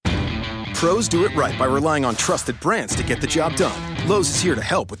pros do it right by relying on trusted brands to get the job done. Lowe's is here to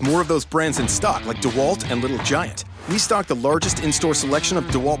help with more of those brands in stock like DeWalt and Little Giant. We stock the largest in-store selection of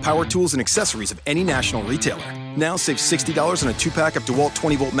DeWalt power tools and accessories of any national retailer. Now save $60 on a 2-pack of DeWalt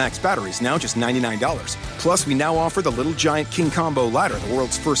 20-volt max batteries, now just $99. Plus, we now offer the Little Giant King Combo ladder, the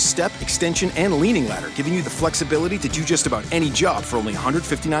world's first step, extension, and leaning ladder, giving you the flexibility to do just about any job for only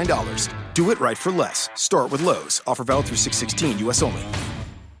 $159. Do it right for less. Start with Lowe's. Offer valid through 6/16, U.S. only.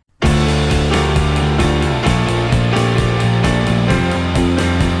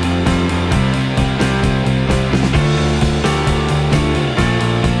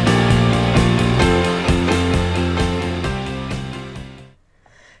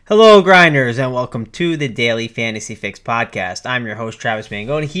 Hello, grinders, and welcome to the Daily Fantasy Fix podcast. I'm your host, Travis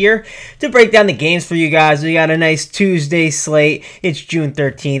Mangone, here to break down the games for you guys. We got a nice Tuesday slate. It's June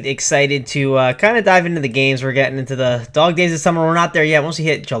 13th. Excited to kind of dive into the games. We're getting into the dog days of summer. We're not there yet. Once we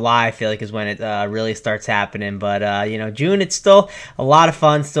hit July, I feel like is when it really starts happening. But, June, it's still a lot of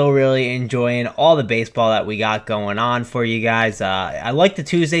fun. Still really enjoying all the baseball that we got going on for you guys. I like the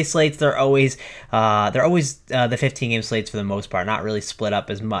Tuesday slates. They're always the 15-game slates for the most part, not really split up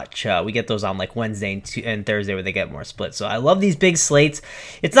as much. We get those on like Wednesday and Thursday where they get more split. So I love these big slates.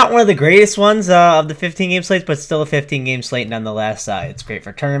 It's not one of the greatest ones of the 15-game slates, but still a 15-game slate nonetheless. It's great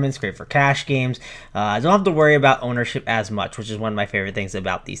for tournaments, great for cash games. I don't have to worry about ownership as much, which is one of my favorite things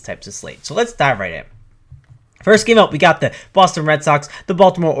about these types of slates. So let's dive right in. First game up, we got the Boston Red Sox, the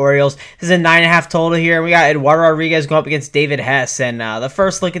Baltimore Orioles. This is a 9.5 total here, and we got Eduardo Rodriguez going up against David Hess. And the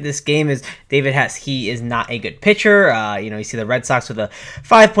first look at this game is David Hess. He is not a good pitcher. You see the Red Sox with a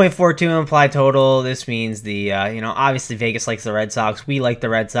 5.42 implied total. This means obviously Vegas likes the Red Sox. We like the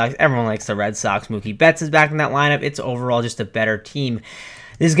Red Sox. Everyone likes the Red Sox. Mookie Betts is back in that lineup. It's overall just a better team.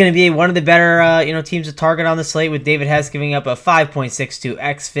 This is going to be one of the better, teams to target on the slate, with David Hess giving up a 5.62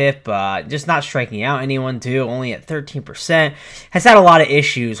 xFIP, just not striking out anyone too, only at 13%. Has had a lot of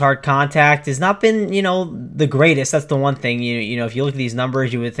issues. Hard contact has not been, the greatest. That's the one thing. If you look at these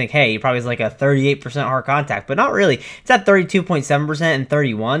numbers, you would think, hey, he probably has like a 38% hard contact, but not really. It's at 32.7% and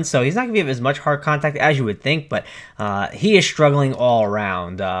 31, so he's not going to give as much hard contact as you would think, but he is struggling all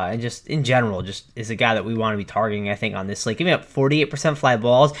around, and just in general, just is a guy that we want to be targeting, I think, on this slate. Giving up 48% fly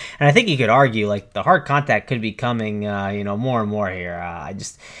balls. And I think you could argue like the hard contact could be coming, more and more here.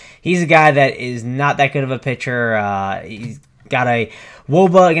 He's a guy that is not that good of a pitcher. He's got a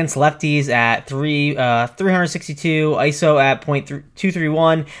WOBA against lefties at 362, ISO at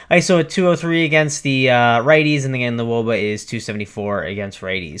 .231, ISO at 203 against the righties, and again the WOBA is 274 against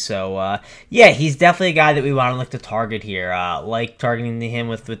righties. So he's definitely a guy that we want to look to target here. Like targeting him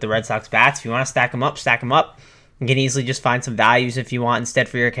with the Red Sox bats. If you want to stack him up. You can easily just find some values if you want instead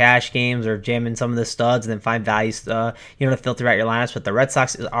for your cash games, or jam in some of the studs and then find values to filter out your lineups. But the Red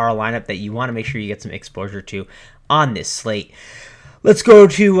Sox are a lineup that you want to make sure you get some exposure to on this slate. Let's go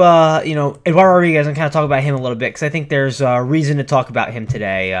to Eduardo Rodriguez and kind of talk about him a little bit, because I think there's a reason to talk about him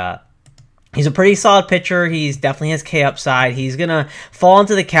today. He's a pretty solid pitcher. He's definitely has K upside. He's going to fall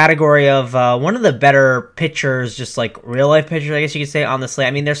into the category of one of the better pitchers, just like real-life pitchers, I guess you could say, on the slate.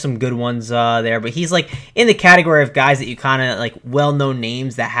 I mean, there's some good ones there, but he's like in the category of guys that you kind of like well-known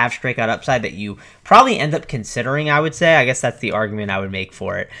names that have strikeout upside that you probably end up considering, I would say. I guess that's the argument I would make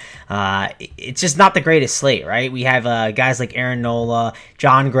for it. It's just not the greatest slate, right? We have guys like Aaron Nola,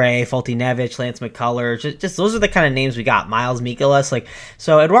 John Gray, Foltynewicz, Lance McCullers. Just those are the kind of names we got. Miles Mikolas.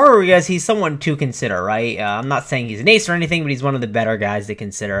 So Eduardo Rodriguez, he's someone to consider, right? I'm not saying he's an ace or anything, but he's one of the better guys to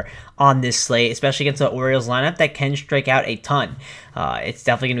consider on this slate, especially against the Orioles lineup that can strike out a ton. It's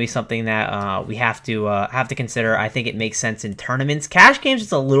definitely going to be something that we have to consider. I think it makes sense in tournaments. Cash games,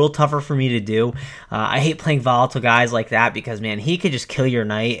 it's a little tougher for me to do. I hate playing volatile guys like that because, man, he could just kill your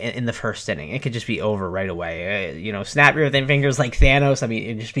night in the first inning. It could just be over right away. Snap your thin fingers like Thanos. I mean,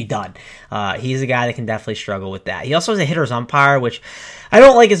 it'd just be done. He's a guy that can definitely struggle with that. He also has a hitter's umpire, which I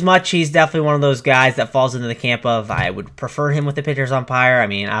don't like as much. He's definitely one of those guys that falls into the camp of I would prefer him with the pitcher's umpire. I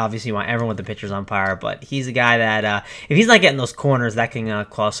mean, I obviously want everyone with the pitcher's umpire, but he's a guy that if he's not getting those corners, that can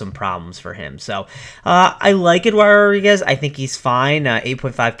cause some problems for him. So I like Eduardo Rodriguez. I think he's fine.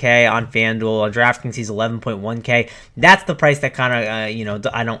 8.5K on FanDuel. On DraftKings, he's 11.1K. That's the price that kind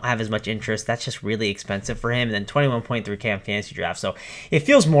of, I don't have as much interest. That's just really expensive for him. And then 21.3K on FantasyDraft. So it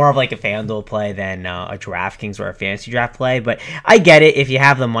feels more of like a FanDuel play than a DraftKings or a FantasyDraft play. But I get it if you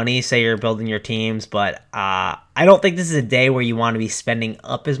have the money, say you're building your teams. But I don't think this is a day where you want to be spending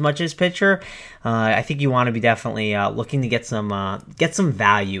up as much as pitcher. I think you want to be definitely looking to get some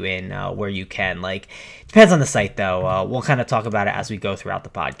value in where you can. Depends on the site, though. We'll kind of talk about it as we go throughout the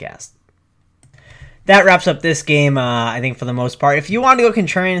podcast. That wraps up this game, I think, for the most part. If you want to go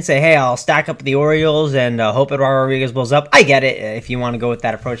contrarian and say, hey, I'll stack up the Orioles and hope Eduardo Rodriguez blows up, I get it. If you want to go with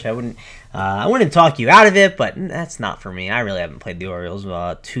that approach, I wouldn't talk you out of it, but that's not for me. I really haven't played the Orioles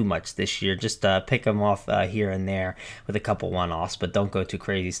too much this year. Just pick them off here and there with a couple one-offs, but don't go too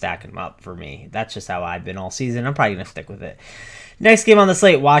crazy stacking them up for me. That's just how I've been all season. I'm probably going to stick with it. Next game on the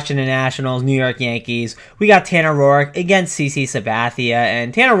slate, Washington Nationals, New York Yankees. We got Tanner Roark against CC Sabathia,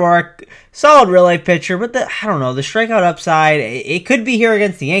 and Tanner Roark, solid real-life pitcher, but I don't know, the strikeout upside, it could be here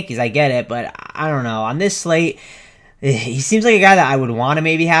against the Yankees, I get it, but I don't know. On this slate, he seems like a guy that I would want to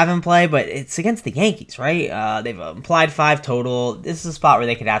maybe have him play, but it's against the Yankees, right? They've implied 5 total. This is a spot where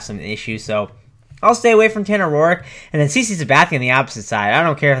they could have some issues, so I'll stay away from Tanner Roark. And then CC Sabathia on the opposite side. I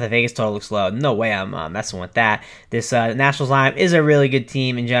don't care if the Vegas total looks low. No way I'm messing with that. This Nationals lineup is a really good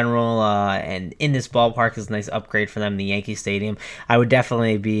team in general, and in this ballpark is a nice upgrade for them, the Yankee Stadium. I would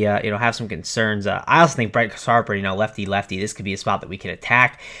definitely be, have some concerns. I also think Bryce Harper, lefty. This could be a spot that we can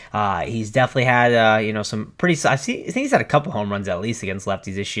attack. He's definitely had, some pretty. I think he's had a couple home runs at least against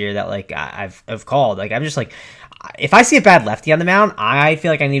lefties this year that I've called. I'm just if I see a bad lefty on the mound, I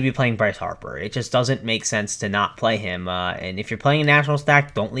feel like I need to be playing Bryce Harper. It just doesn't make sense to not play him. And if you're playing a national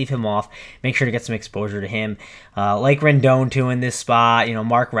stack, don't leave him off. Make sure to get some exposure to him. Like Rendon, too, in this spot.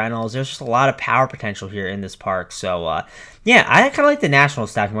 Mark Reynolds. There's just a lot of power potential here in this park. So, I kind of like the national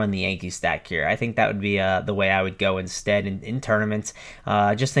stack more than the Yankees stack here. I think that would be the way I would go instead in tournaments.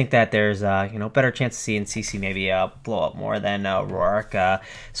 Just think that there's better chance of seeing CC maybe blow up more than Roark.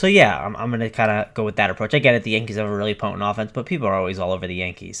 I'm going to kind of go with that approach. I get it, the Yankees have a really potent offense, but people are always all over the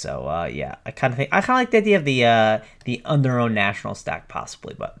Yankees. So I kind of like the idea of the under-owned national stack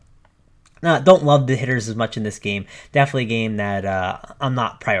possibly, but don't love the hitters as much in this game. Definitely a game that I'm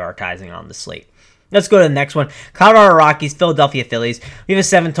not prioritizing on the slate. Let's go to the next one. Colorado Rockies, Philadelphia Phillies. We have a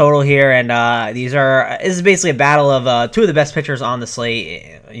 7 total here, and this is basically a battle of 2 of the best pitchers on the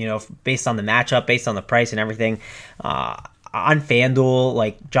slate, based on the matchup, based on the price and everything. On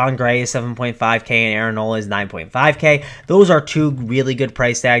FanDuel, John Gray is 7.5K and Aaron Nola is 9.5K. Those are 2 really good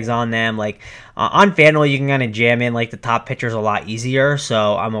price tags on them. On FanDuel, you can kind of jam in the top pitchers a lot easier,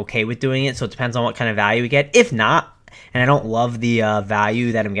 so I'm okay with doing it. So it depends on what kind of value we get. If not, and I don't love the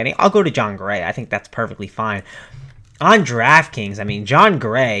value that I'm getting, I'll go to John Gray. I think that's perfectly fine. On DraftKings, John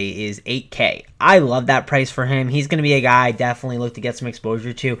Gray is 8K. I love that price for him. He's going to be a guy I definitely look to get some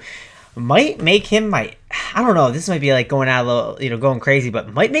exposure to. Might make him I don't know, this might be going out a little, going crazy,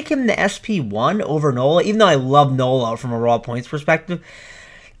 but might make him the SP1 over Nola, even though I love Nola from a raw points perspective.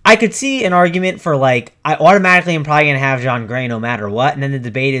 I could see an argument for I automatically am probably going to have John Gray no matter what, and then the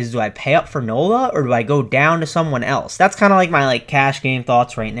debate is, do I pay up for Nola or do I go down to someone else? That's kind of my cash game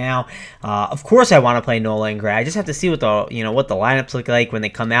thoughts right now. Of course I want to play Nola and Gray. I just have to see what the lineups look like when they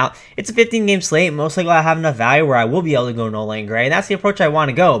come out. It's a 15-game slate. Most likely I have enough value where I will be able to go Nola and Gray, and that's the approach I want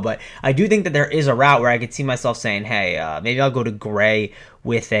to go. But I do think that there is a route where I could see myself saying, hey, maybe I'll go to Gray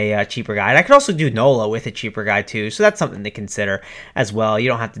with a cheaper guy. And I could also do Nola with a cheaper guy too, so that's something to consider as well. You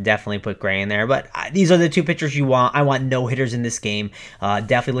don't have to definitely put Gray in there, but these are the 2 pitchers you want. I want no hitters in this game.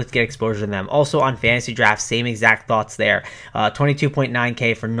 Definitely let's get exposure to them. Also on FantasyDraft, same exact thoughts there.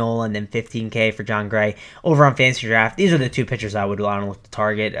 22.9K for Nola and then 15K for John Gray. Over on FantasyDraft, these are the 2 pitchers I would want to look to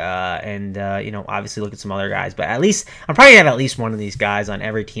target, and obviously look at some other guys, but at least I'm probably going to have at least one of these guys on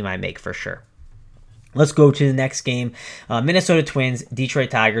every team I make for sure. Let's go to the next game. Minnesota Twins,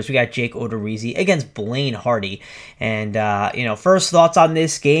 Detroit Tigers. We got Jake Odorizzi against Blaine Hardy. And, first thoughts on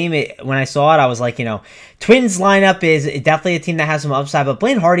this game, when I saw it, I was like, Twins lineup is definitely a team that has some upside, but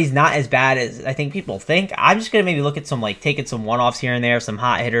Blaine Hardy's not as bad as I think people think. I'm just going to maybe look at some, taking some one-offs here and there, some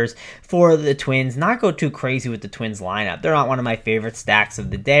hot hitters for the Twins. Not go too crazy with the Twins lineup. They're not one of my favorite stacks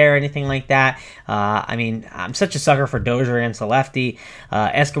of the day or anything like that. I'm such a sucker for Dozier against the lefty.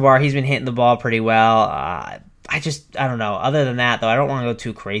 Escobar, he's been hitting the ball pretty well. I don't know. Other than that, though, I don't want to go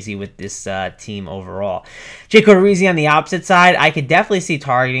too crazy with this team overall. Jake Odorizzi on the opposite side, I could definitely see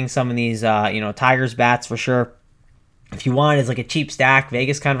targeting some of these, Tigers bats for sure. If you want, it's a cheap stack.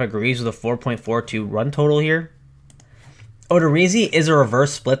 Vegas kind of agrees with a 4.42 run total here. Odorizzi is a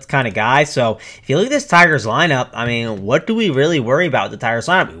reverse splits kind of guy, so if you look at this Tigers lineup, what do we really worry about with the Tigers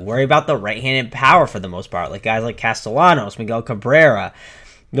lineup? We worry about the right-handed power for the most part, guys like Castellanos, Miguel Cabrera.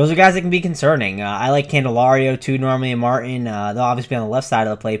 those are guys that can be concerning. I like Candelario too, normally, and Martin. They'll obviously be on the left side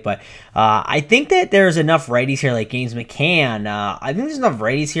of the plate, but I think that there's enough righties here, like James McCann. I think there's enough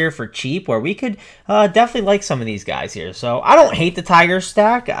righties here for cheap where we could definitely like some of these guys here. So I don't hate the Tigers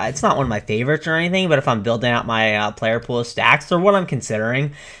stack. It's not one of my favorites or anything, but if I'm building out my player pool of stacks, they're what I'm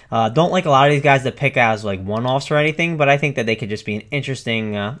considering. Don't like a lot of these guys to pick as like one-offs or anything, but I think that they could just be an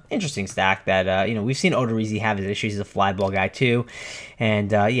interesting stack that, we've seen Odorizzi have his issues. He's a fly ball guy too.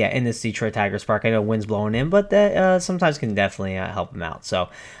 And in this Detroit Tigers park, I know wind's blowing in, but that sometimes can definitely help him out. So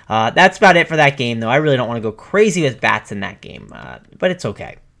that's about it for that game, though. I really don't want to go crazy with bats in that game, but it's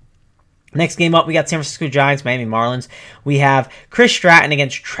okay. Next game up, we got San Francisco Giants, Miami Marlins. We have Chris Stratton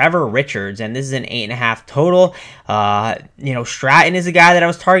against Trevor Richards, and this is an 8.5 total. Stratton is a guy that I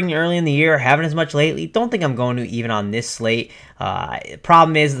was targeting early in the year, haven't as much lately. Don't think I'm going to even on this slate.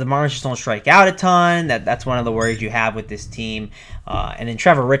 Problem is the Marlins just don't strike out a ton. That's one of the worries you have with this team. And then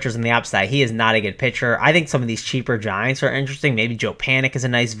Trevor Richards on the opposite side, he is not a good pitcher. I think some of these cheaper Giants are interesting. Maybe Joe Panic is a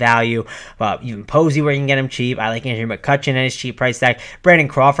nice value. Even Posey where you can get him cheap. I like Andrew McCutchen at his cheap price tag. Brandon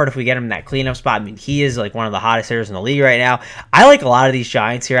Crawford, if we get him in that cleanup spot, I mean, he is like one of the hottest hitters in the league right now. I like a lot of these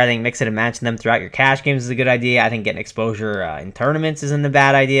Giants here. I think mixing and matching them throughout your cash games is a good idea. I think getting exposure in tournaments isn't a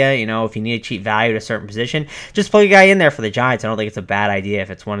bad idea. If you need a cheap value at a certain position, just plug a guy in there for the Giants. I don't think it's a bad idea if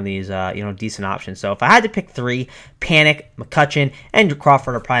it's one of these decent options. So if I had to pick three, Panic, McCutchen, and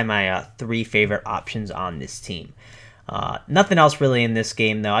Crawford are probably my three favorite options on this team. Nothing else really in this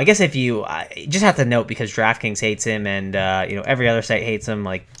game, though. I guess if you just have to note, because DraftKings hates him and every other site hates him.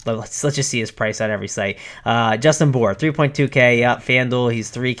 Like let's just see his price on every site. Justin Bour, 3.2K. Yep, FanDuel,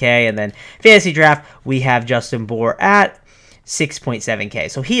 he's 3K, and then FantasyDraft, we have Justin Bour at 6.7K.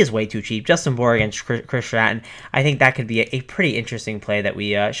 So he is way too cheap. Justin Bour against Chris Stratton. I think that could be a pretty interesting play that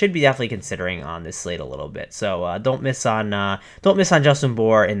we should be definitely considering on this slate a little bit. So don't miss on Justin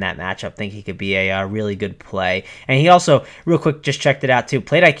Bour in that matchup. I think he could be a really good play. And he also, real quick, just checked it out too.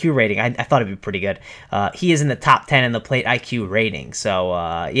 Plate IQ rating. I thought it'd be pretty good. He is in the top 10 in the Plate IQ rating. So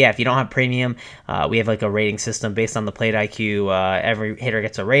if you don't have premium, we have like a rating system based on the Plate IQ. Every hitter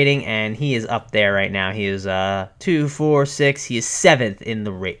gets a rating, and he is up there right now. He is 2, 4, 6. He is 7th in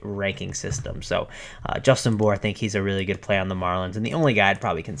the ranking system. So Justin Bour, I think he's a really good play on the Marlins, and the only guy I'd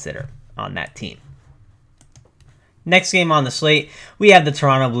probably consider on that team. Next game on the slate, we have the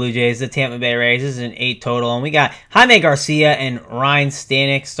Toronto Blue Jays, the Tampa Bay Rays. This is an 8 total, and we got Jaime Garcia and Ryan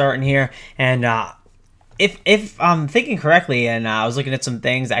Stanek starting here. And if I'm thinking correctly, and I was looking at some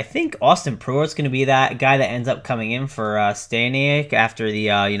things, I think Austin Pruitt's going to be that guy that ends up coming in for Stanek after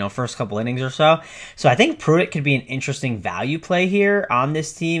the first couple innings or so. So I think Pruitt could be an interesting value play here on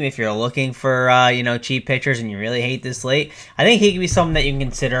this team if you're looking for cheap pitchers and you really hate this slate. I think he could be something that you can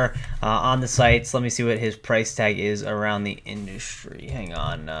consider on the sites. Let me see what his price tag is around the industry. Hang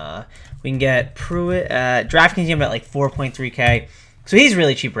on, we can get Pruitt at DraftKings at like 4.3K. So he's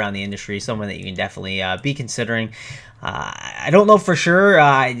really cheap around the industry, someone that you can definitely be considering. I don't know for sure.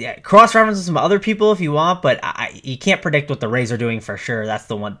 Cross-reference with some other people if you want, but you can't predict what the Rays are doing for sure. That's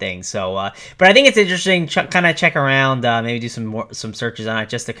the one thing. So, but I think it's interesting. Kind of check around, maybe do some searches on it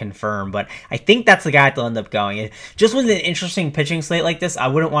just to confirm. But I think that's the guy that'll end up going. Just with an interesting pitching slate like this, I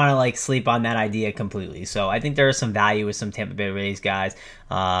wouldn't want to sleep on that idea completely. So I think there is some value with some Tampa Bay Rays guys.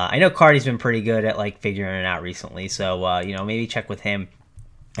 I know Cardi's been pretty good at figuring it out recently. So maybe check with him.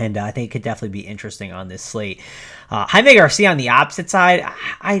 And I think it could definitely be interesting on this slate. Jaime Garcia on the opposite side,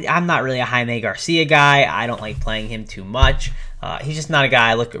 I'm not really a Jaime Garcia guy. I don't like playing him too much. He's just not a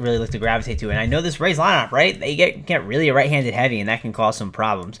guy I really look to gravitate to. And I know this Rays lineup, right? They get really a right-handed heavy, and that can cause some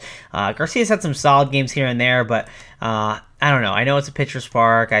problems. Garcia's had some solid games here and there, but I don't know. I know it's a pitcher's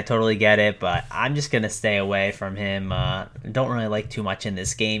park. I totally get it, but I'm just going to stay away from him. Don't really like too much in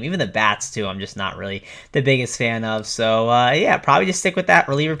this game. Even the bats, too, I'm just not really the biggest fan of. So, probably just stick with that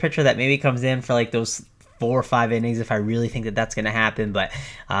reliever pitcher that maybe comes in for those 4 or 5 innings if I really think that that's going to happen. But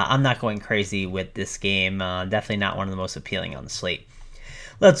I'm not going crazy with this game. Definitely not one of the most appealing on the slate.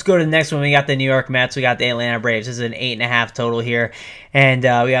 Let's go to the next one. We got the New York Mets. We got the Atlanta Braves. This is an 8.5 total here. And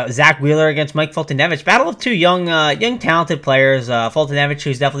we got Zach Wheeler against Mike Foltynewicz. Battle of two young talented players. Foltynewicz,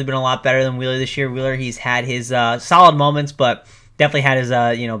 who's definitely been a lot better than Wheeler this year. Wheeler, he's had his solid moments, but definitely had his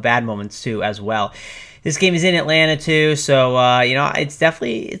bad moments too as well. This game is in Atlanta too, so it's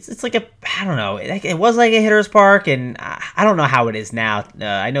definitely it's like I don't know. It was like a hitter's park, and I don't know how it is now.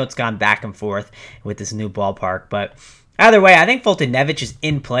 I know it's gone back and forth with this new ballpark, but either way, I think Foltynewicz is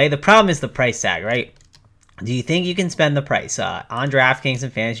in play. The problem is the price tag, right? Do you think you can spend the price on DraftKings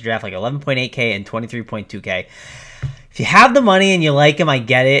and FantasyDraft like 11.8K and 23.2K? If you have the money and you like him, I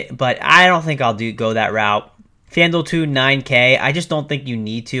get it, but I don't think I'll go that route. FanDuel 2, 9K. I just don't think you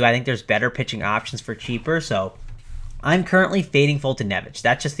need to. I think there's better pitching options for cheaper, so I'm currently fading Fulton Nevich.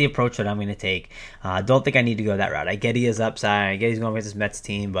 That's just the approach that I'm going to take. Don't think I need to go that route. I get he is upside. I get he's going with this Mets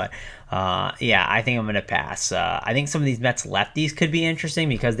team, but yeah, I think I'm going to pass. I think some of these Mets lefties could be interesting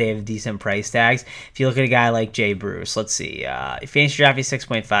because they have decent price tags. If you look at a guy like Jay Bruce, let's see. FantasyDraft, he's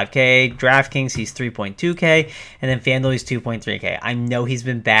 6.5K. DraftKings, he's 3.2K. And then FanDuel, he's 2.3K. I know he's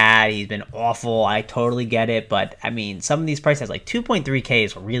been bad. He's been awful. I totally get it. But, I mean, some of these price tags, like 2.3K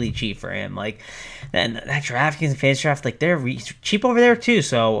is really cheap for him. Like, then that DraftKings and FantasyDraft, like, they're cheap over there too.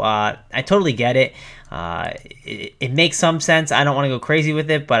 So I totally get it. It makes some sense. I don't want to go crazy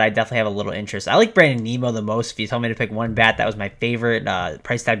with it, but I definitely have a little interest. I like Brandon Nimmo the most. If you told me to pick one bat, that was my favorite.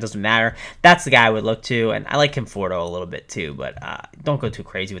 Price tag doesn't matter. That's the guy I would look to, and I like Conforto a little bit too, but don't go too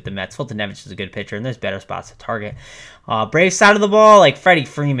crazy with the Mets. Fulton Nevich is a good pitcher, and there's better spots to target. Braves side of the ball, like Freddie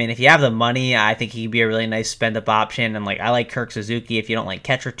Freeman. If you have the money, I think he could be a really nice spend-up option, and like I like Kirk Suzuki. If you don't like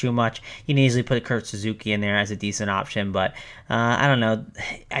catcher too much, you can easily put Kirk Suzuki in there as a decent option, but I don't know.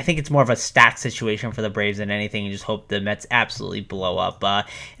 I think it's more of a stack situation for the Braves than anything. You just hope the Mets absolutely blow up.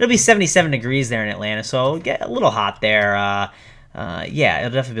 It'll be 77 degrees there in Atlanta, so it'll get a little hot there. Yeah,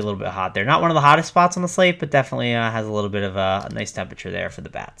 it'll definitely be a little bit hot there. Not one of the hottest spots on the slate, but definitely has a little bit of a nice temperature there for the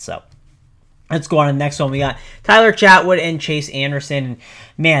bats. So let's go on to the next one. We got Tyler Chatwood and Chase Anderson.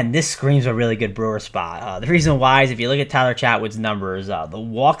 Man, this screams a really good Brewer spot. The reason why is if you look at Tyler Chatwood's numbers, the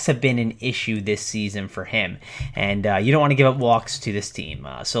walks have been an issue this season for him. And you don't want to give up walks to this team.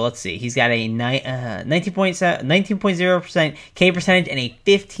 So let's see. He's got a 19.0% K percentage and a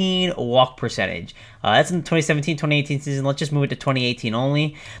 15 walk percentage. That's in the 2017-2018 season. Let's just move it to 2018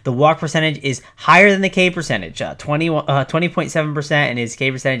 only. The walk percentage is higher than the K percentage, 20.7%, and his K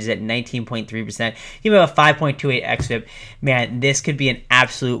percentage is at 19.3%. You have a 5.28 xFIP. Man, this could be an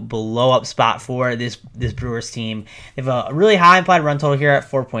absolute blow-up spot for this Brewers team. They have a really high implied run total here at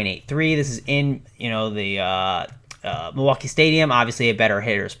 4.83. This is in the Milwaukee Stadium, obviously a better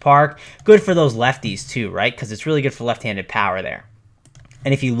hitter's park. Good for those lefties too, right? Because it's really good for left-handed power there.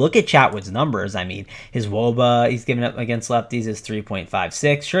 And if you look at Chatwood's numbers, I mean, his WOBA he's given up against lefties is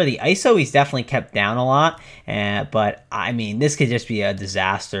 3.56. Sure, the ISO he's definitely kept down a lot, but I mean, this could just be a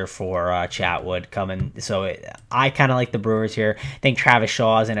disaster for Chatwood coming. So I kind of like the Brewers here. I think Travis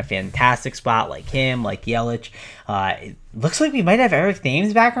Shaw is in a fantastic spot, like him, like Yelich. It looks like we might have Eric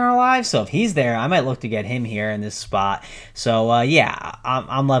Thames back in our lives, so if he's there, I might look to get him here in this spot. So yeah,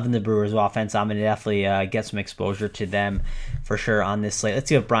 I'm loving the Brewers offense. I'm going to definitely get some exposure to them for sure on this slate. Let's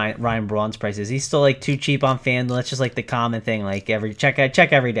see what Ryan Braun's price is. He's still like too cheap on FanDuel. That's just like the common thing. Like check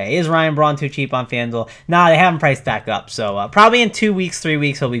every day. Is Ryan Braun too cheap on FanDuel? Nah, they haven't priced back up. So probably in 2 weeks, 3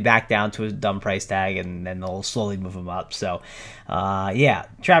 weeks, he'll be back down to his dumb price tag, and then they'll slowly move him up. So yeah,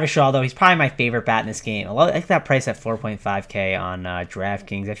 Travis Shaw though, he's probably my favorite bat in this game. I like that price at 4.5K on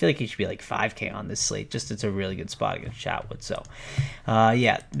DraftKings. I feel like he should be like 5K on this slate. Just it's a really good spot against Chatwood. So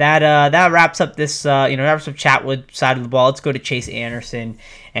yeah, that wraps up this wraps up Chatwood side of the ball. Let's go to Chase Anderson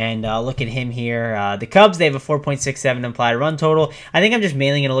and look at him here. The Cubs, they have a 4.67 implied run total. I think I'm just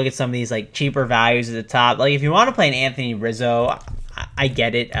mainly going to look at some of these like cheaper values at the top. Like if you want to play an Anthony Rizzo, I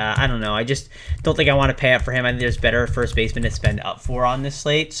get it. I don't know. I just don't think I want to pay up for him. I think there's better first baseman to spend up for on this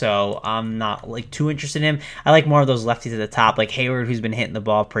slate, so I'm not like too interested in him. I like more of those lefties at the top, like Hayward, who's been hitting the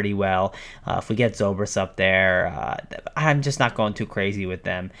ball pretty well. If we get Zobrist up there, I'm just not going too crazy with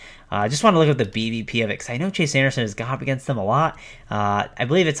them. I just want to look at the BVP of it because I know Chase Anderson has gone up against them a lot. I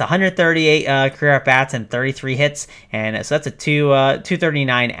believe it's 138 career at-bats and 33 hits, and so that's a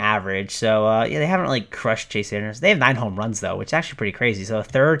 239 average. So yeah, they haven't really crushed Chase Anderson. They have 9 home runs though, which is actually pretty crazy. So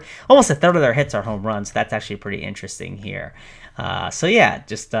almost a third of their hits are home runs. So that's actually pretty interesting here. So yeah,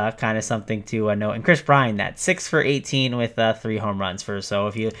 just kind of something to note. And Chris Bryant, that 6 for 18 with 3 home runs. So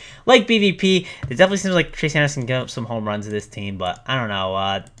if you like BVP, it definitely seems like Chase Anderson can give up some home runs to this team, but I don't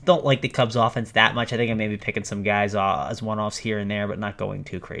know. Don't like the Cubs offense that much. I think I may be picking some guys as one-offs here and there, but not going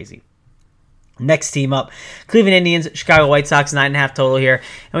too crazy. Next team up, Cleveland Indians, Chicago White Sox, 9.5 total here.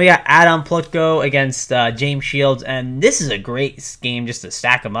 And we got Adam Plutko against James Shields. And this is a great game just to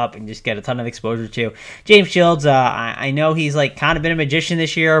stack them up and just get a ton of exposure to. James Shields, I know he's like kind of been a magician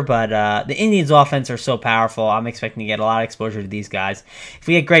this year, but the Indians offense are so powerful. I'm expecting to get a lot of exposure to these guys. If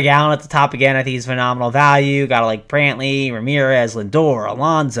we get Greg Allen at the top again, I think he's phenomenal value. Got to like Brantley, Ramirez, Lindor,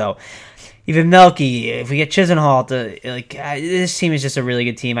 Alonso. Even Melky, if we get Chisenhall, this team is just a really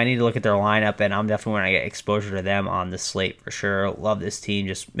good team. I need to look at their lineup, and I'm definitely going to get exposure to them on the slate for sure. Love this team.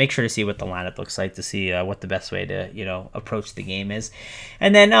 Just make sure to see what the lineup looks like to see what the best way to approach the game is.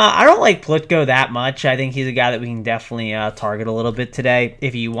 And then I don't like Plutko that much. I think he's a guy that we can definitely target a little bit today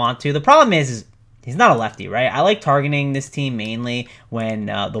if you want to. The problem is he's not a lefty, right? I like targeting this team mainly when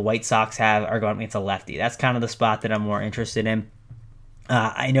the White Sox are going against a lefty. That's kind of the spot that I'm more interested in.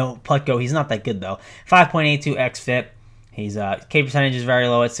 I know Plutko, he's not that good though. 5.82 xFIP. His K percentage is very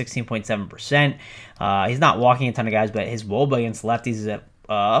low at 16.7%. He's not walking a ton of guys, but his WOBA against lefties is at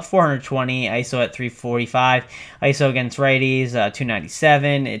 420, ISO at 345, ISO against righties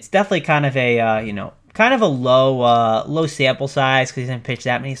 297. It's definitely kind of a low sample size because he didn't pitch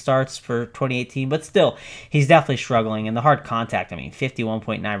that many starts for 2018, but still, he's definitely struggling. And the hard contact,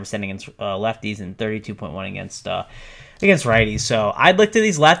 51.9% against lefties and 32.1% against righties. So I'd look to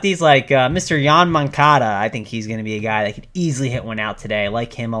these lefties like Mr. Jan Moncada. I think he's going to be a guy that could easily hit one out today. I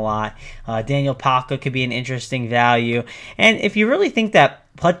like him a lot. Daniel Palka could be an interesting value. And if you really think that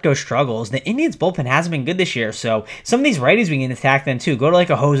Plutko struggles, the Indians bullpen hasn't been good this year, so some of these righties we can attack them too. Go to like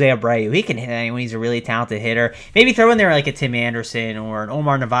a Jose Abreu. He can hit anyone. He's a really talented hitter. Maybe throw in there like a Tim Anderson or an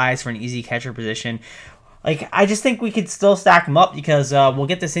Omar Narvaez for an easy catcher position. Like, I just think we could still stack them up because we'll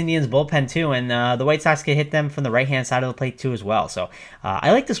get this Indians bullpen too, and the White Sox can hit them from the right-hand side of the plate too as well. So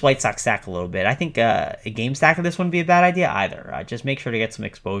I like this White Sox stack a little bit. I think a game stack of this wouldn't be a bad idea either. Just make sure to get some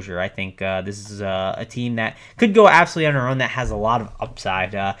exposure. I think this is a team that could go absolutely on their own that has a lot of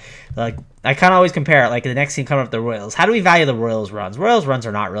upside. I kind of always compare it, like the next team coming up, the Royals. How do we value the Royals runs? Royals runs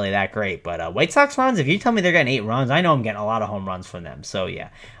are not really that great, but White Sox runs, if you tell me they're getting 8 runs, I know I'm getting a lot of home runs from them. So yeah,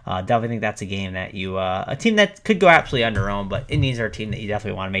 definitely think that's a game that a team that could go absolutely on their own, but Indians are a team that you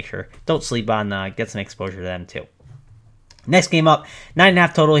definitely want to make sure, don't sleep on, get some exposure to them too. Next game up,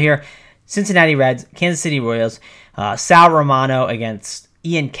 9.5 total here. Cincinnati Reds, Kansas City Royals, Sal Romano against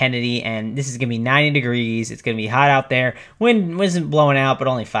Ian Kennedy, and this is going to be 90 degrees. It's going to be hot out there. Wind isn't blowing out, but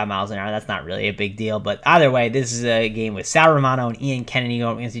only 5 miles an hour. That's not really a big deal, but either way, this is a game with Sal Romano and Ian Kennedy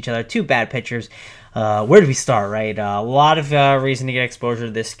going against each other. Two bad pitchers. Where do we start, right? A lot of reason to get exposure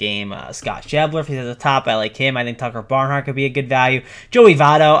to this game. Scott Schebler, if he's at the top, I like him. I think Tucker Barnhart could be a good value. Joey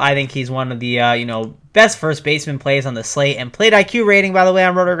Votto, I think he's one of the, best first baseman plays on the slate. And plate IQ rating, by the way,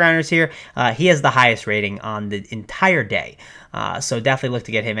 on Roto Grinders here, he has the highest rating on the entire day. So definitely look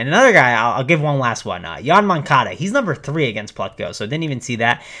to get him. And another guy, I'll give one last one. Jan Moncada. He's number 3 against Plutko, so didn't even see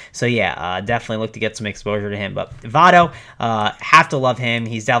that. So yeah, definitely look to get some exposure to him. But Votto, have to love him.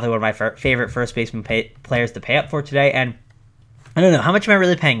 He's definitely one of my favorite first baseman players to pay up for today. And I don't know, how much am I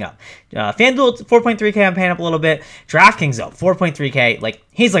really paying up? FanDuel, 4.3K, I'm paying up a little bit. DraftKings, though, 4.3K. Like,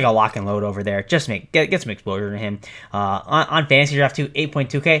 he's like a lock and load over there. Just get some exposure to him. On FantasyDraft, too,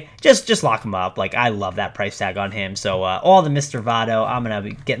 8.2K. Just lock him up. Like, I love that price tag on him. So, all the Mr. Votto, I'm going to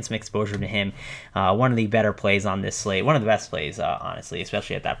be getting some exposure to him. One of the better plays on this slate. One of the best plays, honestly,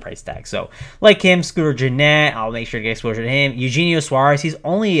 especially at that price tag. So, like him, Scooter Gennett, I'll make sure to get exposure to him. Eugenio Suarez, he's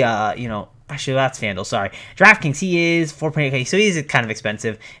only, actually, that's FanDuel, sorry. DraftKings, he is 4.8K, so he's kind of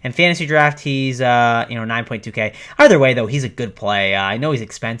expensive. And FantasyDraft, he's 9.2K. Either way, though, he's a good play. I know he's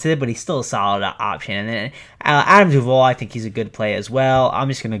expensive, but he's still a solid option. And then Adam Duvall, I think he's a good play as well. I'm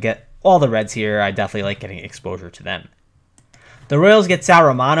just going to get all the Reds here. I definitely like getting exposure to them. The Royals get Sal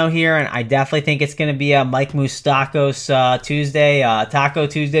Romano here, and I definitely think it's going to be a Mike Moustakas Tuesday, Taco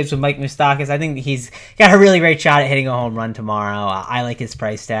Tuesdays with Mike Moustakas. I think he's got a really great shot at hitting a home run tomorrow. I like his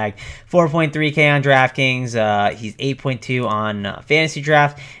price tag. 4.3K on DraftKings. He's 8.2 on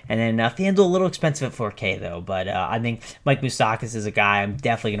FantasyDraft. And then FanDuel a little expensive at 4K, though. But I think Mike Moustakas is a guy I'm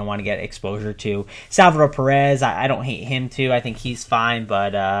definitely going to want to get exposure to. Salvador Perez, I don't hate him, too. I think he's fine.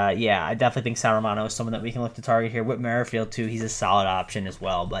 But, yeah, I definitely think Sal Romano is someone that we can look to target here. Whit Merrifield, too. He's a solid option as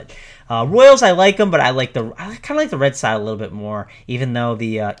well. But Royals, I like them, but I kind of like the red side a little bit more, even though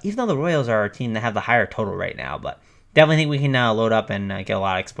the Royals are a team that have the higher total right now. But definitely think we can load up and get a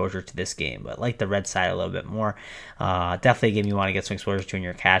lot of exposure to this game, but like the red side a little bit more. Definitely a game you want to get some exposure to in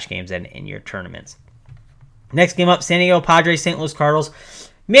your cash games and in your tournaments. Next game up, San Diego Padres, St. Louis Cardinals.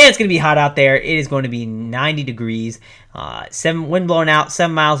 Man, it's going to be hot out there. It is going to be 90 degrees. Wind blowing out,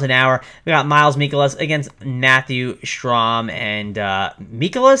 7 miles an hour. We got Miles Mikolas against Matthew Strahm. And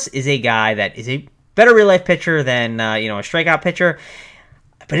Mikolas is a guy that is a better real-life pitcher than a strikeout pitcher.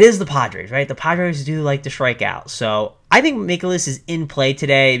 But it is the Padres, right? The Padres do like to strike out. So I think Mikolas is in play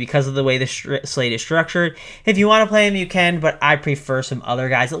today because of the way the slate is structured. If you want to play him, you can, but I prefer some other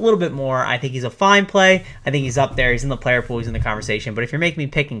guys a little bit more. I think he's a fine play. I think he's up there. He's in the player pool. He's in the conversation. But if you're making me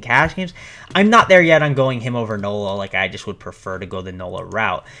pick in cash games, I'm not there yet on going him over Nola. Like, I just would prefer to go the Nola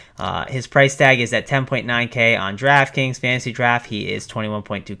route. His price tag is at 10.9K on DraftKings. Fantasy Draft, he is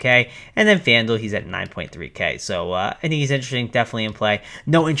 21.2K. And then FanDuel, he's at 9.3K. So I think he's interesting, definitely in play.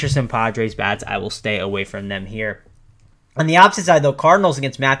 No interest in Padres bats. I will stay away from them here. On the opposite side, though, Cardinals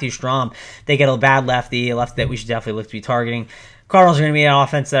against Matthew Strahm, they get a bad lefty that we should definitely look to be targeting. Cardinals are going to be an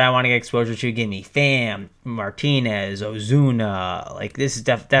offense that I want to get exposure to. Give me Pham, Martinez, Ozuna. Like, this is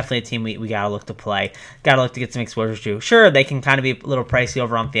definitely a team we got to look to play. Got to look to get some exposure to. Sure, they can kind of be a little pricey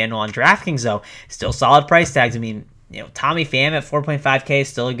over on FanDuel. On DraftKings, though, still solid price tags. I mean, Tommy Pham at 4.5K is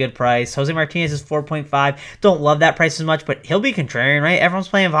still a good price. Jose Martinez is 4.5. Don't love that price as much, but he'll be contrarian, right? Everyone's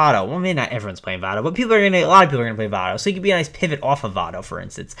playing Votto. Well, maybe not everyone's playing Votto, but a lot of people are going to play Votto. So he could be a nice pivot off of Votto, for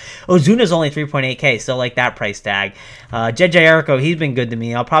instance. Ozuna's only 3.8K, still like that price tag. JJ Erico, he's been good to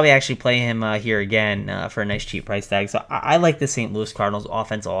me. I'll probably actually play him here again for a nice cheap price tag. So I like the St. Louis Cardinals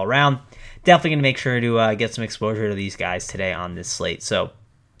offense all around. Definitely going to make sure to get some exposure to these guys today on this slate. So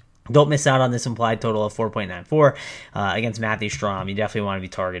don't miss out on this implied total of 4.94 against Matthew Strahm. You definitely want to be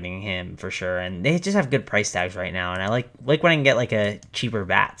targeting him for sure. And they just have good price tags right now. And I like when I can get like a cheaper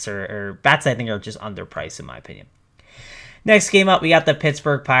bats or bats I think are just underpriced in my opinion. Next game up, we got the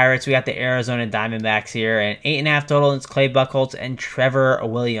Pittsburgh Pirates. We got the Arizona Diamondbacks here. And 8.5 total. It's Clay Buchholz and Trevor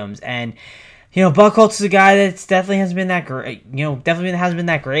Williams. And Buchholz is a guy that definitely hasn't been that great. Definitely hasn't been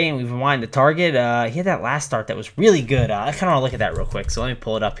that great, and we've been wanting to target. He had that last start that was really good. I kind of want to look at that real quick, so let me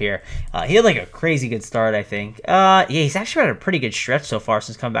pull it up here. He had like a crazy good start, I think. He's actually had a pretty good stretch so far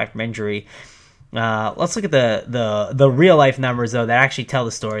since coming back from injury. Let's look at the real life numbers though that actually tell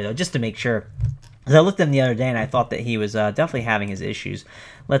the story though, just to make sure. Because I looked at him the other day and I thought that he was definitely having his issues.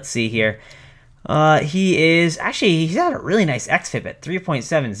 Let's see here. He's had a really nice xFIP at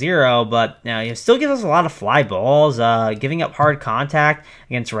 3.70, but he still gives us a lot of fly balls, giving up hard contact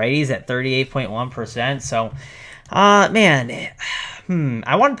against righties at 38.1%. So, I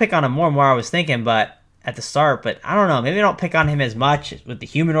want to pick on him more and more, I was thinking, but at the start, but I don't know, maybe I don't pick on him as much with the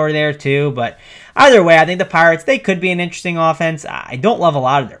humidor there too, but either way, I think the Pirates, they could be an interesting offense. I don't love a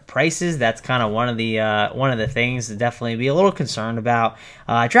lot of their prices. That's kind of one of the things to definitely be a little concerned about.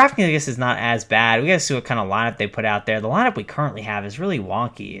 DraftKings, I guess, is not as bad. We got to see what kind of lineup they put out there. The lineup we currently have is really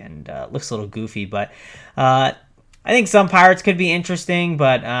wonky and looks a little goofy, but I think some Pirates could be interesting,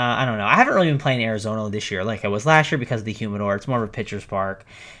 but I don't know. I haven't really been playing Arizona this year like I was last year because of the humidor. It's more of a pitcher's park.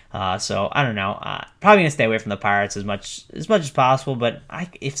 So I don't know. Probably gonna stay away from the Pirates as much as possible. But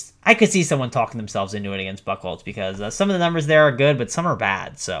if I could see someone talking themselves into it against Buchholz because some of the numbers there are good, but some are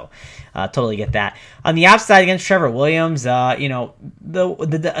bad. So totally get that. On the outside against Trevor Williams, the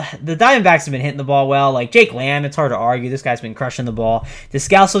Diamondbacks have been hitting the ball well. Like Jake Lamb, it's hard to argue. This guy's been crushing the ball.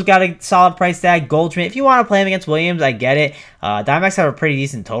 Descalso's got a solid price tag. Goldschmidt, if you want to play him against Williams, I get it. Diamondbacks have a pretty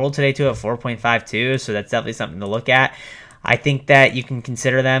decent total today too at 4.52, so that's definitely something to look at. I think that you can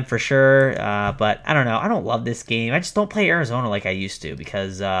consider them for sure, but I don't know. I don't love this game. I just don't play Arizona like I used to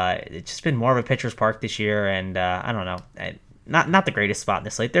because it's just been more of a pitcher's park this year, and I don't know. Not the greatest spot in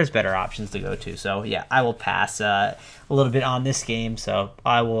this slate. There's better options to go to. So, yeah, I will pass a little bit on this game, so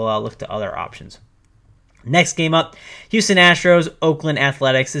I will look to other options. Next game up, Houston Astros, Oakland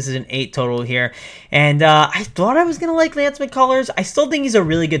Athletics. This is an 8 total here. And I thought I was going to like Lance McCullers. I still think he's a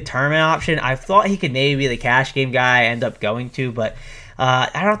really good tournament option. I thought he could maybe be the cash game guy I end up going to, but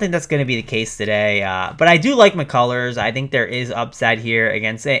I don't think that's going to be the case today. But I do like McCullers. I think there is upside here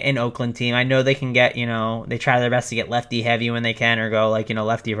against an Oakland team. I know they can get, they try their best to get lefty heavy when they can or go like,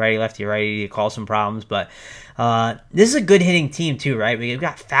 lefty righty to cause some problems. But this is a good hitting team too, right? We've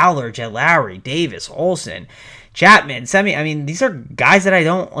got Fowler, Jet Lowry, Davis, Olsen, Chapman, Semi. I mean, these are guys that I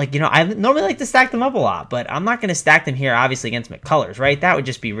don't like, I normally like to stack them up a lot, but I'm not going to stack them here, obviously, against McCullers, right? That would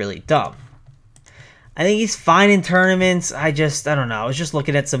just be really dumb. I think he's fine in tournaments. I don't know. I was just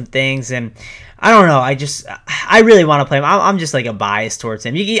looking at some things, and I don't know. I really want to play him. I'm just like a bias towards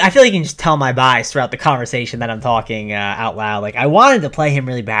him. I feel like you can just tell my bias throughout the conversation that I'm talking out loud. Like, I wanted to play him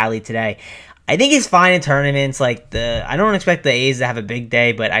really badly today. I think he's fine in tournaments. Like I don't expect the A's to have a big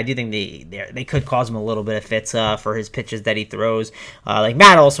day, but I do think they could cause him a little bit of fits for his pitches that he throws. Like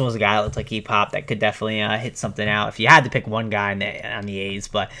Matt Olson was a guy that looked like he popped that could definitely hit something out if you had to pick one guy on the A's.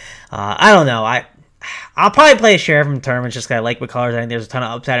 But I don't know. I'll probably play a share of him in tournaments just because I like McCullers. I think there's a ton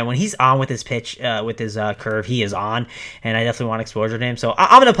of upside. And when he's on with his pitch, with his curve, he is on. And I definitely want exposure to him. So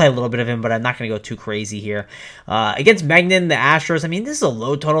I'm going to play a little bit of him, but I'm not going to go too crazy here. Against Mangone, the Astros, I mean, this is a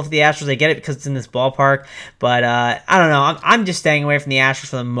low total for the Astros. I get it because it's in this ballpark. But I don't know. I'm just staying away from the Astros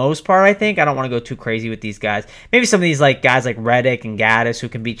for the most part, I think. I don't want to go too crazy with these guys. Maybe some of these guys like Reddick and Gaddis who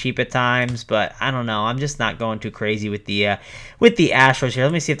can be cheap at times. But I don't know. I'm just not going too crazy with the Astros here.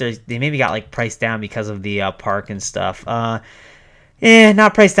 Let me see if they maybe got priced down because of the park and stuff. Not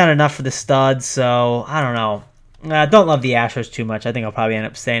priced down enough for the studs, so I don't know. Don't love the Astros too much. I think I'll probably end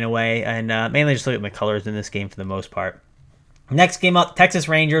up staying away and mainly just look at McCullers in this game for the most part. Next game up, Texas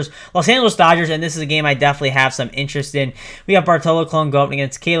Rangers, Los Angeles Dodgers, and this is a game I definitely have some interest in. We got Bartolo Colon going up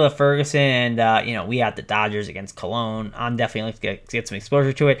against Caleb Ferguson, and we got the Dodgers against Cologne. I'm definitely looking to get some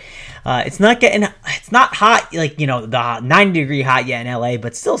exposure to it. It's not hot, like, the 90-degree hot yet in LA,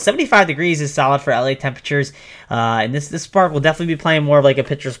 but still 75 degrees is solid for LA temperatures. And this park will definitely be playing more of like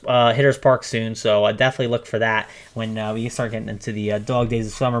a hitter's park soon, so I definitely look for that when we start getting into the dog days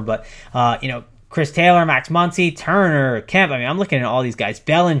of summer. But Chris Taylor, Max Muncy, Turner, Kemp. I mean, I'm looking at all these guys.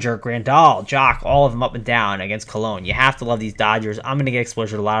 Bellinger, Grandal, Jock, all of them up and down against Cologne. You have to love these Dodgers. I'm going to get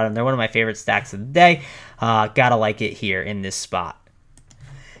exposure to a lot of them. They're one of my favorite stacks of the day. Gotta like it here in this spot.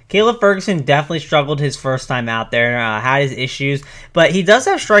 Caleb Ferguson definitely struggled his first time out there, had his issues, but he does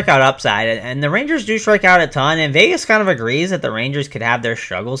have strikeout upside, and the Rangers do strike out a ton, and Vegas kind of agrees that the Rangers could have their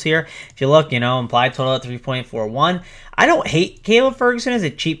struggles here. If you look, implied total at 3.41. I don't hate Caleb Ferguson as a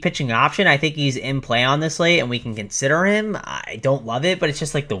cheap pitching option. I think he's in play on this slate, and we can consider him. I don't love it, but it's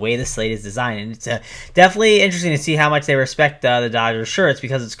just like the way the slate is designed, and it's definitely interesting to see how much they respect the Dodgers. Sure, it's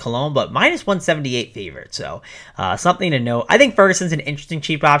because it's Cologne, but minus 178 favorite, so something to note. I think Ferguson's an interesting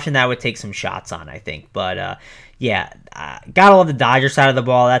cheap option that I would take some shots on, I think, but gotta love the Dodgers side of the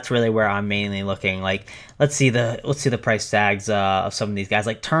ball. That's really where I'm mainly looking. Like, let's see the price tags of some of these guys.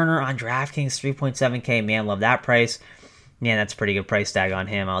 Like Turner on DraftKings, 3.7K. Man, love that price. Yeah, that's a pretty good price tag on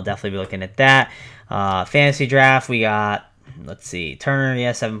him. I'll definitely be looking at that. Fantasy draft, we got, let's see, Turner,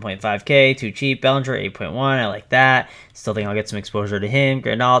 7.5K, too cheap. Bellinger, 8.1, I like that. Still think I'll get some exposure to him.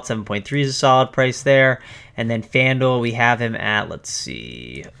 Grandal at 7.3 is a solid price there. And then FanDuel, we have him at, let's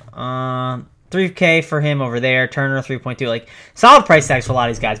see, 3K for him over there. Turner, 3.2. Like, solid price tags for a lot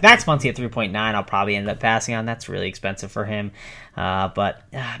of these guys. Max Muncy at 3.9, I'll probably end up passing on. That's really expensive for him.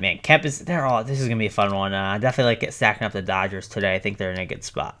 Man, Kemp this is going to be a fun one. Definitely like stacking up the Dodgers today. I think they're in a good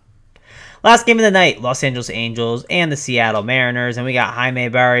spot. Last game of the night, Los Angeles Angels and the Seattle Mariners, and we got Jaime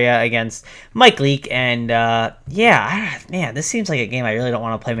Barria against Mike Leake, and this seems like a game I really don't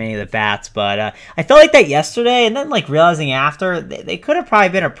want to play many of the bats, but I felt like that yesterday, and then realizing after, they could have probably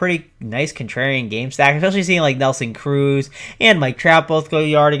been a pretty nice contrarian game stack, especially seeing Nelson Cruz and Mike Trout both go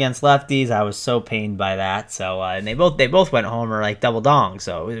yard against lefties. I was so pained by that, so and they both went home or double dong,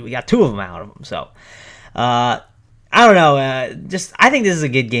 so we got two of them out of them, so I don't know. I think this is a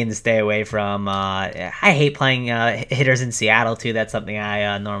good game to stay away from. I hate playing hitters in Seattle too. That's something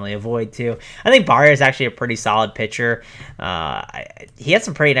I normally avoid too. I think Barria is actually a pretty solid pitcher. He had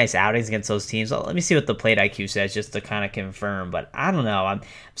some pretty nice outings against those teams. Let me see what the plate IQ says just to kind of confirm. But I don't know. I'm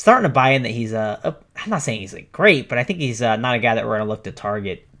starting to buy in that he's I'm not saying he's great, but I think he's not a guy that we're going to look to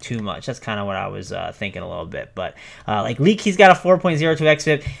target too much. That's kind of what I was thinking a little bit. But Leake, he's got a 4.02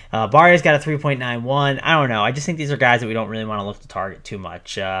 xFIP. Barria's got a 3.91. I don't know. I just think these are guys that we don't really want to look to target too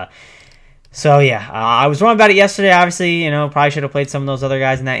much. I was wrong about it yesterday. Obviously, probably should have played some of those other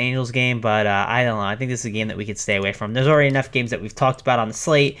guys in that Angels game, but I don't know. I think this is a game that we could stay away from. There's already enough games that we've talked about on the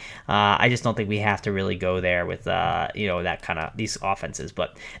slate. I just don't think we have to really go there with that kind of these offenses.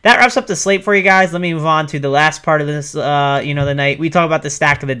 But that wraps up the slate for you guys. Let me move on to the last part of this the night. We talk about the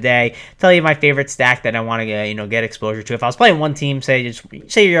stack of the day. Tell you my favorite stack that I want to get exposure to. If I was playing one team, say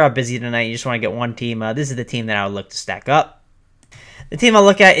you're out busy tonight, you just want to get one team. This is the team that I would look to stack up. The team I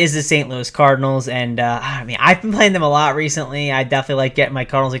look at is the St. Louis Cardinals, and I've been playing them a lot recently. I definitely like getting my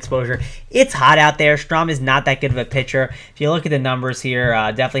Cardinals exposure. It's hot out there. Strom is not that good of a pitcher. If you look at the numbers here,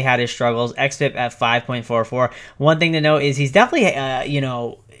 definitely had his struggles. xFIP at 5.44. One thing to note is he's definitely,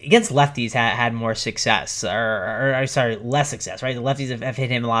 against lefties had more success, less success, right? The lefties have hit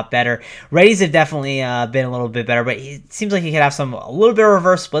him a lot better. Righties have definitely been a little bit better, but it seems like he could have a little bit of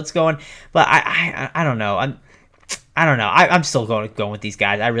reverse splits going, but I don't know. I don't know. I'm still going with these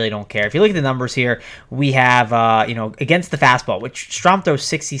guys. I really don't care. If you look at the numbers here, we have, against the fastball, which Strom throws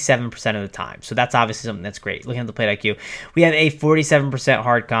 67% of the time. So that's obviously something that's great. Looking at the plate IQ, we have a 47%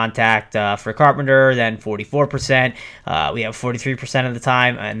 hard contact for Carpenter, then 44%. We have 43% of the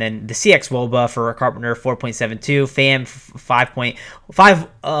time. And then the CX WOBA for Carpenter, 4.72. FAM,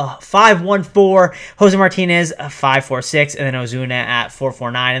 5.14. Jose Martinez, 5.46. And then Ozuna at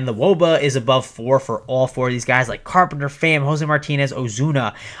 4.49. And the WOBA is above 4 for all four of these guys. Like Carpenter, Pham, Jose Martinez,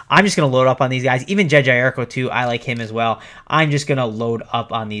 Ozuna. I'm just going to load up on these guys. Even Jed Jericho, too. I like him as well. I'm just going to load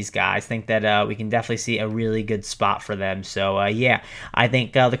up on these guys. Think that we can definitely see a really good spot for them. So, I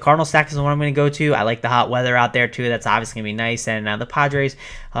think the Cardinal stack is the one I'm going to go to. I like the hot weather out there, too. That's obviously going to be nice. And the Padres,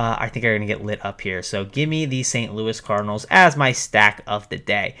 I think, are going to get lit up here. So, give me the St. Louis Cardinals as my stack of the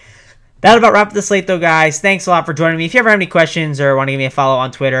day. That'll about wrap up the slate, though, guys. Thanks a lot for joining me. If you ever have any questions or want to give me a follow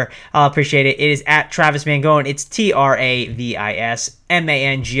on Twitter, I'll appreciate it. It is at Travis Mangone. It's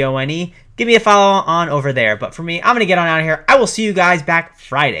TravisMangone. Give give me a follow on over there. But for me, I'm going to get on out of here. I will see you guys back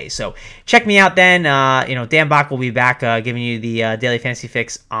Friday. So check me out then. Dan Bach will be back giving you the Daily Fantasy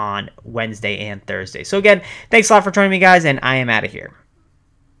Fix on Wednesday and Thursday. So again, thanks a lot for joining me, guys, and I am out of here.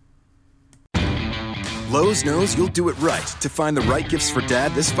 Lowe's knows you'll do it right to find the right gifts for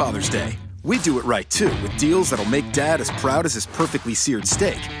Dad this Father's Day. We do it right, too, with deals that'll make Dad as proud as his perfectly seared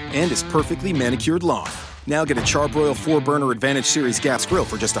steak and his perfectly manicured lawn. Now get a Charbroil 4-burner Advantage Series gas grill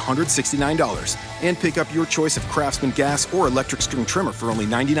for just $169. And pick up your choice of Craftsman gas or electric string trimmer for only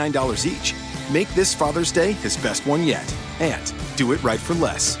 $99 each. Make this Father's Day his best one yet. And do it right for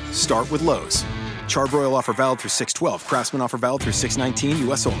less. Start with Lowe's. Charbroil offer valid through 6/12. Craftsman offer valid through 6/19,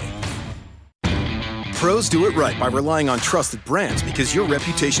 U.S. only. Pros do it right by relying on trusted brands because your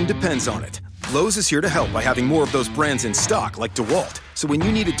reputation depends on it. Lowe's is here to help by having more of those brands in stock, like DeWalt. So when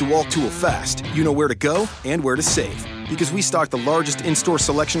you need a DeWalt tool fast, you know where to go and where to save. Because we stock the largest in-store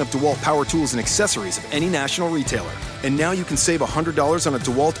selection of DeWalt power tools and accessories of any national retailer. And now you can save $100 on a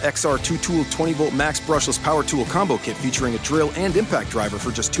DeWalt XR 2-tool 20-volt max brushless power tool combo kit featuring a drill and impact driver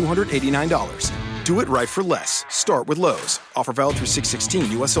for just $289. Do it right for less. Start with Lowe's. Offer valid through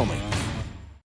 6/16, U.S. only.